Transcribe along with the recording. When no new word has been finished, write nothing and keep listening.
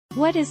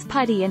What is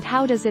Putty and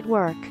how does it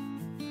work?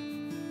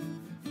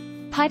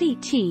 Putty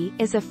T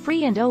is a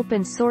free and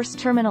open-source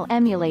terminal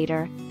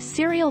emulator,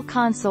 serial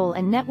console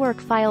and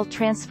network file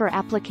transfer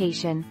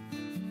application.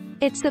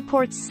 It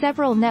supports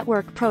several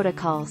network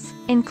protocols,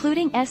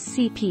 including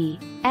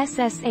SCP,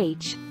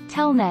 SSH,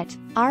 Telnet,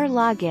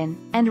 R-Login,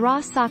 and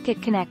raw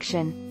socket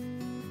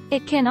connection.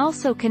 It can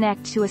also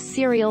connect to a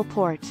serial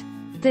port.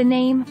 The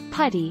name,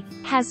 Putty,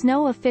 has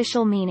no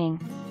official meaning.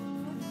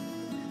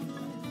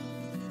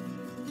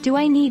 Do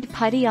I need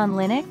Putty on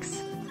Linux?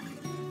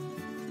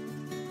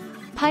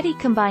 Putty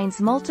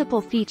combines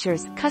multiple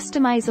features: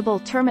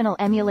 customizable terminal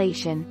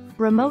emulation,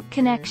 remote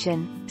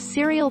connection,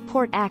 serial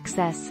port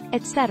access,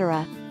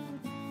 etc.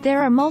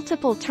 There are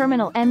multiple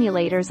terminal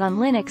emulators on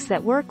Linux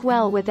that work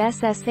well with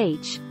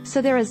SSH,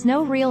 so there is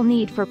no real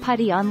need for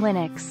Putty on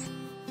Linux.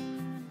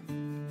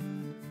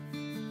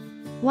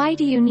 Why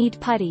do you need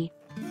Putty?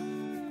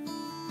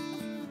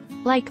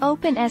 Like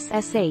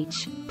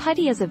OpenSSH,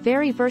 Putty is a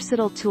very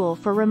versatile tool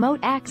for remote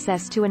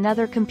access to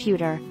another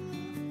computer.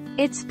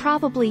 It's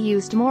probably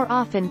used more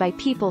often by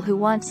people who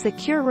want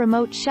secure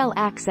remote shell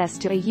access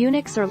to a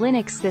Unix or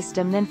Linux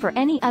system than for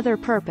any other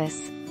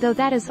purpose, though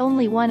that is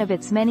only one of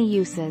its many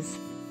uses.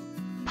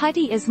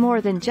 Putty is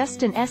more than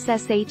just an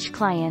SSH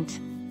client.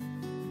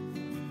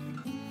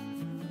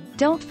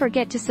 Don't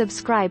forget to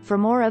subscribe for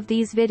more of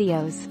these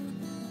videos.